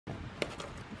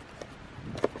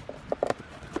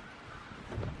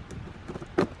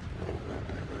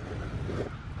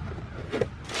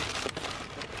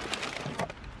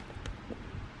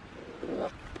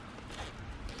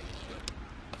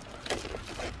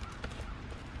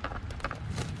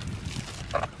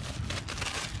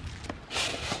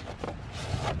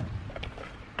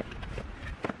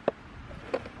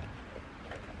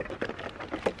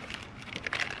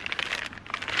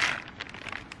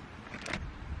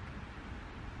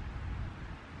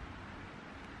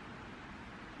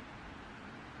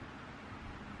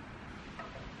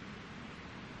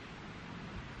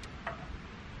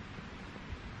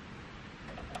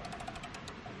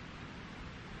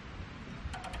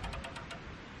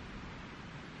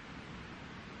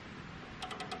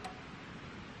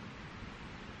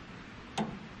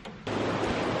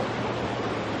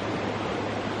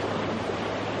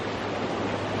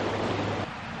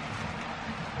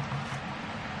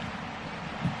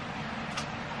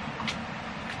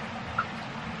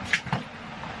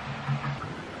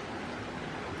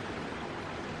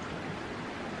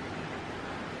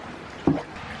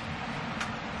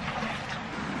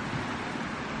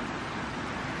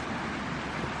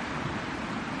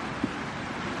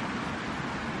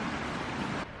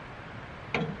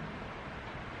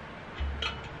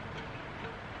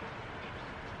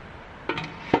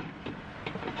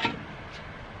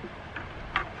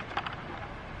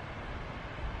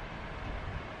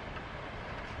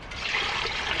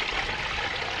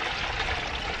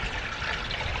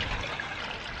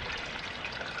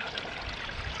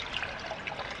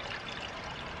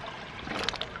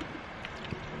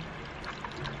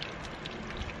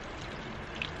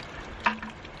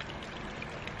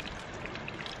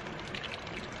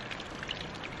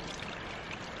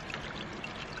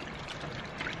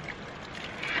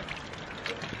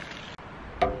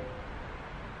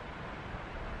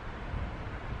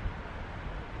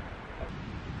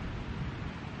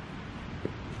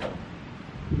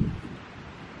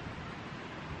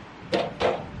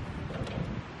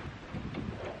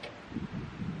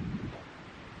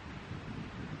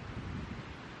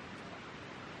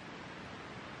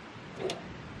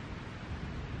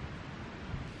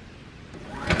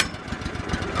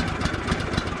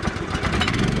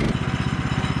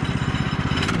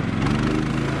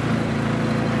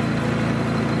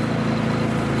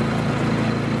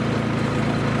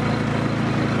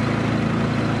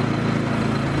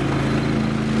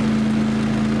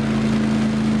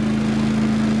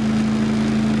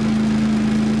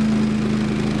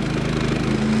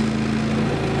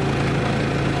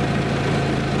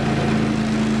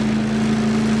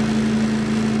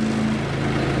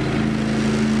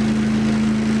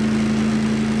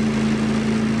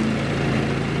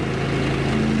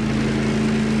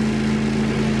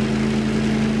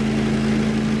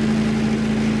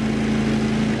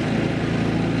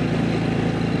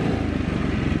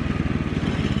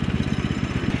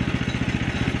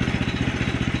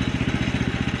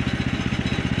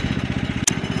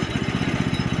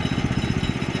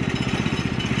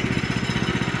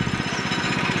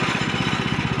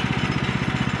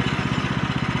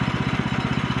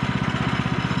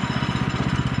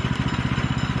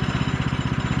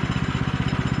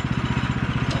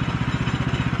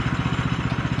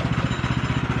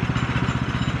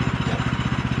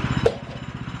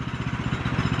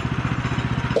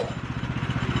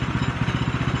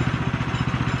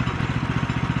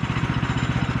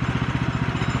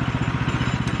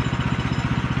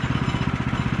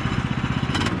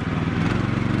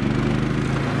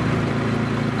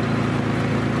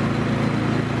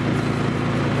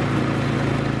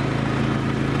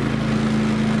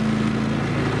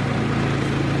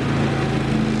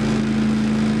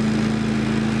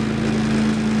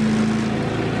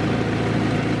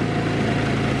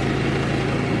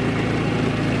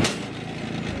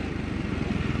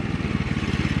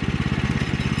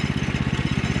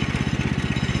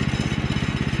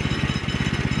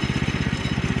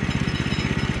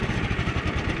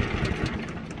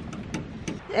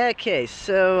Okay,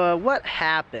 so what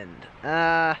happened?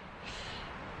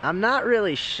 I'm not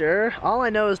really sure. All I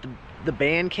know is the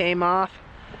band came off.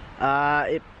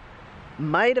 It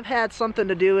might have had something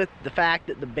to do with the fact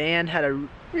that the band had a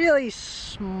really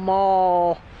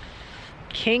small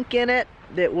kink in it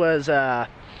that was,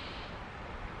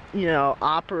 you know,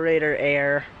 operator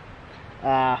error.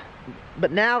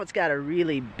 But now it's got a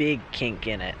really big kink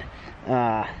in it.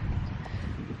 I'm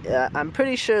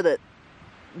pretty sure that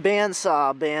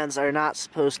bandsaw bands are not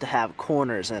supposed to have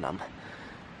corners in them.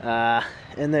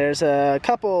 And there's a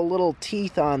couple little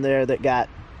teeth on there that got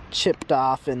chipped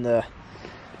off in the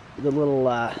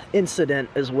little incident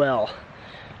as well.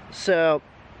 So,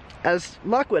 as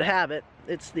luck would have it,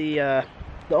 it's the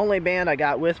only band I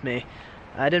got with me.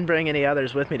 I didn't bring any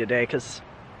others with me today because,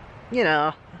 you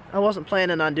know, I wasn't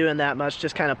planning on doing that much,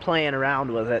 just kind of playing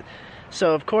around with it.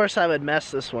 So of course I would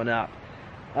mess this one up.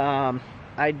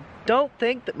 I don't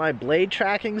think that my blade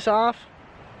tracking's off.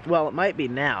 Well, it might be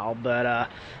now, but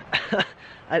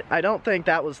I don't think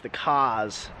that was the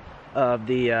cause of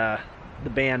the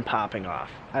band popping off.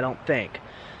 I don't think.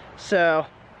 So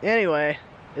anyway,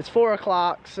 it's 4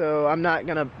 o'clock, so I'm not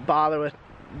gonna bother with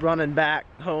running back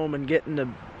home and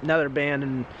getting another band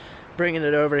and bringing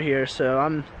it over here. So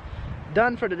I'm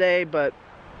done for today, but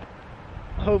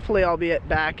hopefully I'll be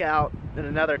back out in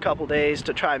another couple days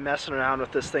to try messing around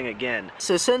with this thing again.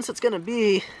 So since it's gonna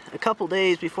be a couple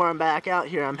days before I'm back out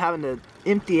here, I'm having to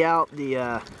empty out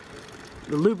the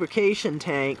lubrication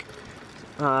tank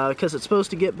because it's supposed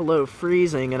to get below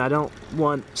freezing, and I don't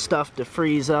want stuff to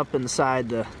freeze up inside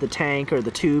the tank or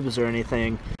the tubes or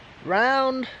anything.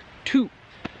 Round 2.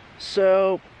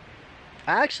 So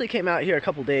I actually came out here a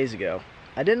couple days ago.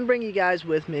 I didn't bring you guys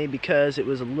with me because it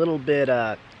was a little bit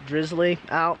drizzly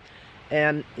out,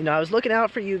 and you know, I was looking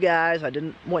out for you guys. I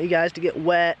didn't want you guys to get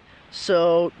wet,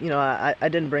 so you know, I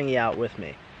didn't bring you out with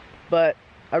me. But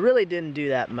I really didn't do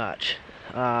that much.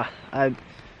 I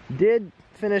did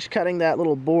finish cutting that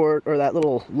little board, or that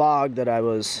little log that I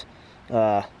was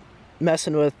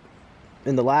messing with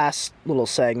in the last little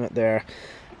segment there,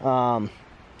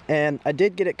 and I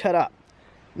did get it cut up.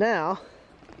 Now,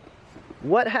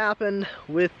 what happened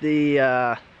with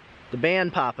the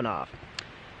band popping off?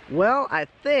 Well, I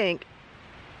think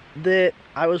that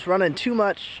I was running too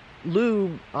much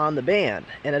lube on the band,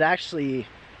 and it actually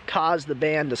caused the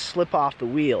band to slip off the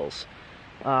wheels.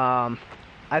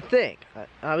 I think.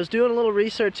 I was doing a little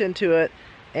research into it,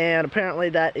 and apparently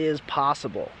that is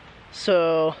possible.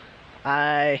 So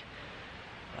I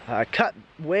cut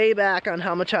way back on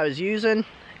how much I was using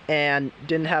and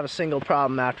didn't have a single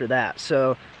problem after that.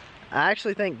 So I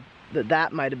actually think that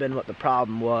that might have been what the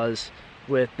problem was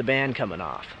with the band coming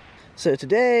off. So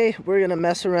today we're gonna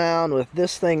mess around with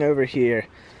this thing over here.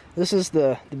 This is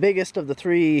the biggest of the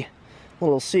 3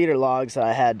 little cedar logs that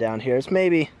I had down here. It's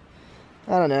maybe,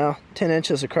 I don't know, 10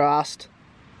 inches across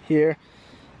here.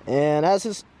 And as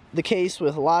is the case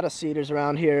with a lot of cedars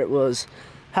around here, it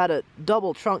had a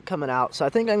double trunk coming out. So I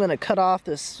think I'm gonna cut off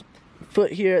this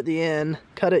foot here at the end,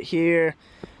 cut it here,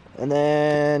 and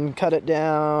then cut it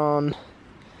down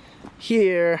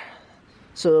here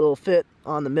so it'll fit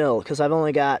on the mill, because I've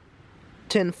only got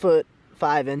 10 foot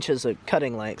 5 inches of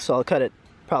cutting length, so I'll cut it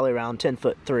probably around 10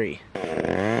 foot 3.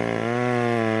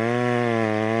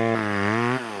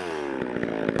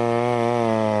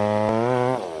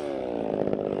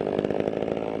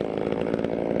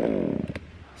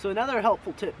 So another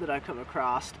helpful tip that I've come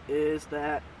across is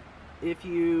that if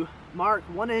you mark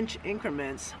 1-inch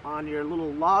increments on your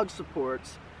little log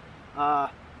supports,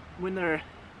 when they're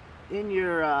in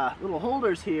your little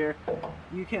holders here,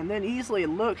 you can then easily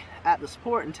look at the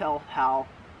support and tell how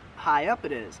high up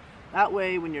it is. That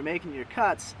way, when you're making your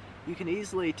cuts, you can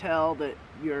easily tell that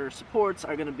your supports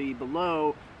are going to be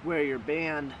below where your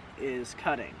band is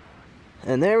cutting.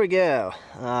 And there we go.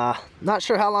 Not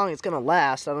sure how long it's going to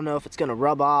last. I don't know if it's going to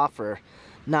rub off or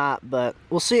not, but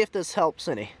we'll see if this helps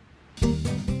any.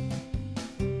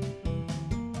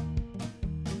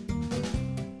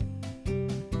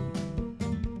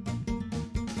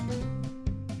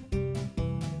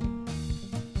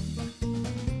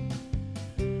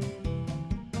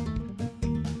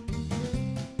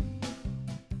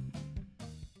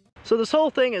 So this whole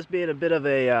thing has been a bit of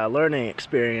a learning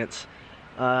experience.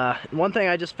 One thing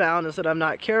I just found is that I'm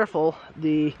not careful.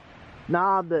 The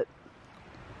knob that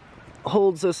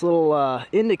holds this little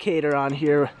indicator on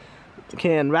here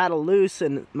can rattle loose,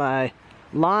 and my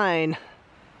line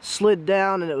slid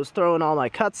down and it was throwing all my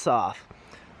cuts off.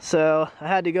 So I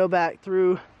had to go back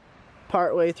through,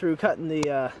 partway through cutting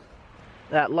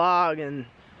that log, and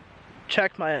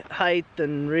check my height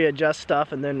and readjust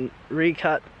stuff, and then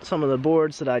recut some of the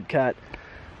boards that I'd cut.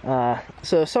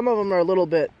 So some of them are a little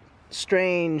bit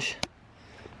strange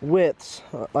widths.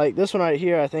 Like this one right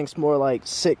here, I think is more like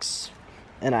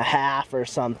 6.5 or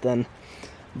something.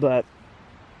 But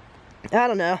I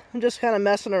don't know. I'm just kind of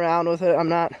messing around with it. I'm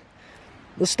not.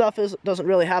 This stuff doesn't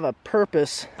really have a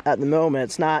purpose at the moment.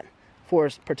 It's not for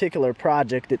a particular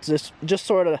project. It's just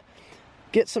sort of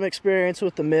get some experience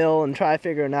with the mill and try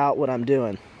figuring out what I'm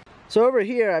doing. So over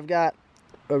here I've got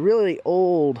a really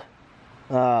old,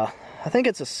 I think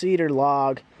it's a cedar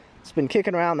log. It's been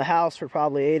kicking around the house for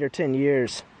probably 8 or 10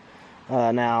 years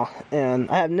now, and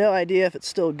I have no idea if it's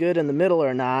still good in the middle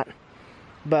or not,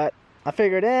 but I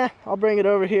figured, I'll bring it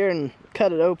over here and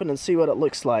cut it open and see what it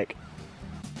looks like.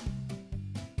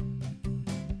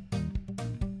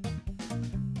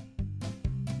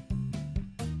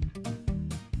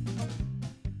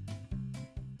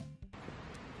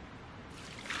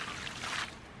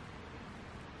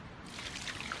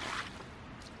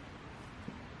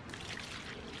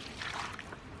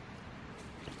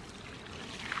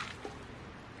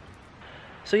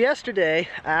 So yesterday,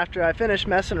 after I finished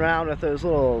messing around with those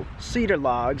little cedar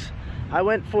logs, I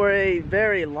went for a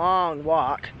very long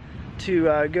walk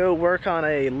to go work on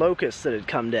a locust that had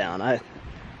come down. I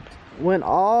went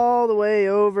all the way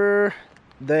over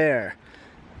there,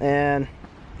 and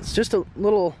it's just a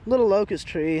little locust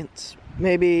tree. It's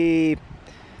maybe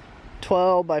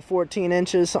 12 by 14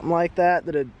 inches, something like that,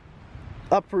 that had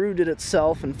uprooted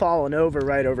itself and fallen over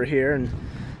right over here. And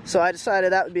so I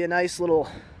decided that would be a nice little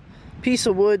piece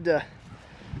of wood to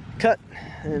cut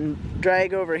and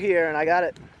drag over here, and I got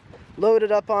it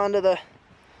loaded up onto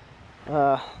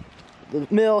the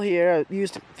mill here. I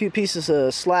used a few pieces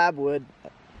of slab wood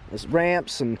as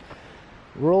ramps and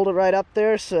rolled it right up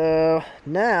there. So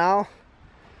now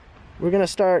we're gonna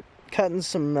start cutting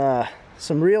some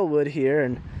real wood here,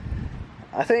 and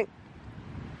I think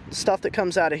the stuff that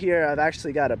comes out of here, I've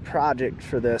actually got a project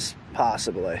for this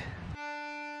possibly.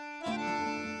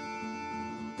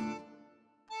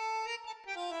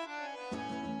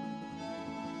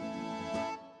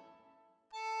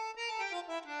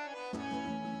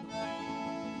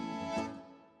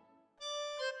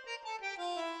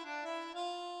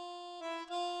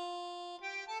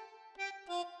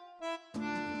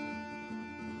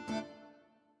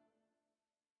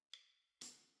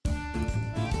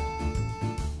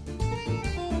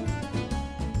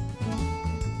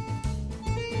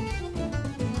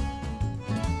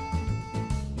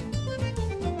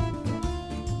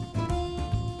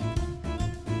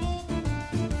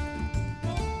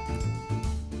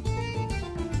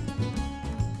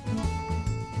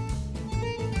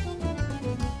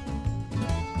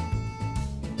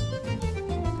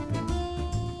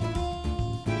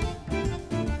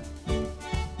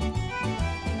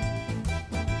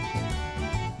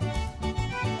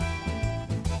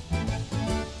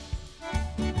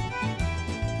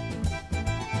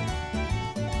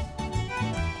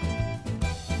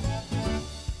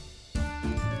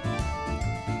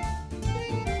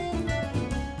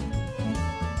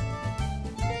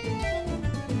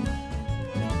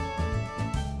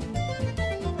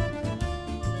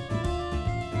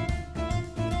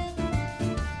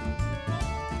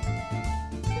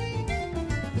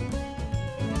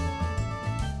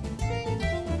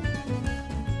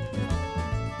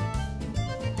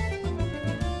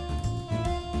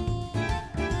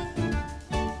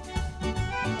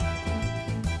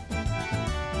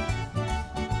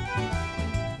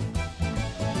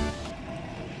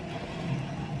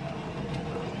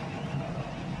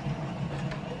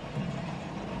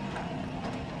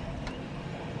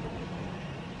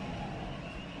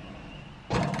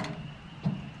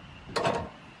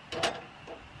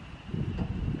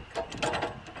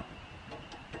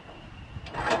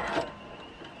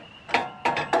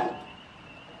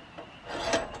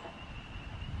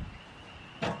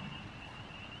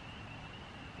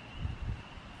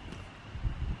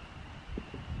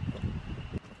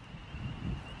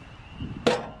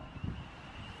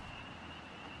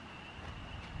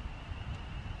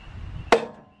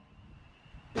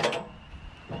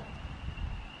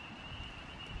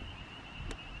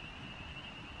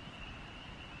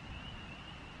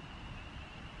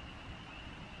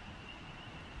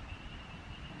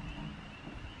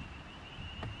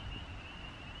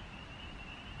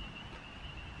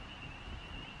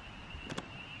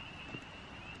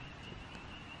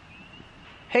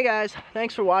 Hey guys,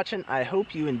 thanks for watching. I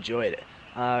hope you enjoyed it.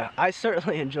 I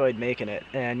certainly enjoyed making it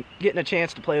and getting a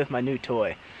chance to play with my new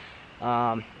toy.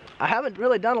 I haven't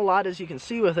really done a lot, as you can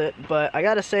see, with it, but I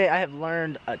gotta say I have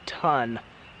learned a ton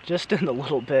just in the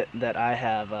little bit that I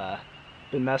have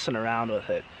been messing around with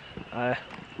it. I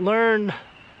learned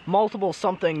multiple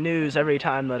something news every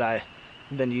time that I've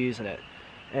been using it.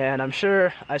 And I'm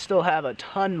sure I still have a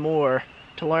ton more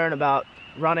to learn about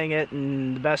running it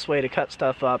and the best way to cut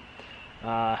stuff up,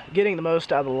 getting the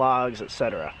most out of the logs,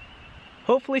 etc.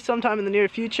 Hopefully sometime in the near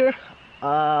future,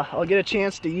 I'll get a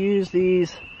chance to use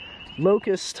these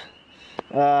locust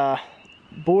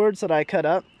boards that I cut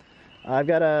up. I've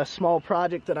got a small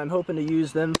project that I'm hoping to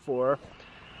use them for,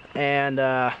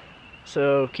 and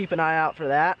so keep an eye out for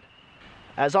that.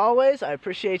 As always, I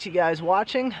appreciate you guys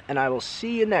watching, and I will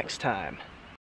see you next time.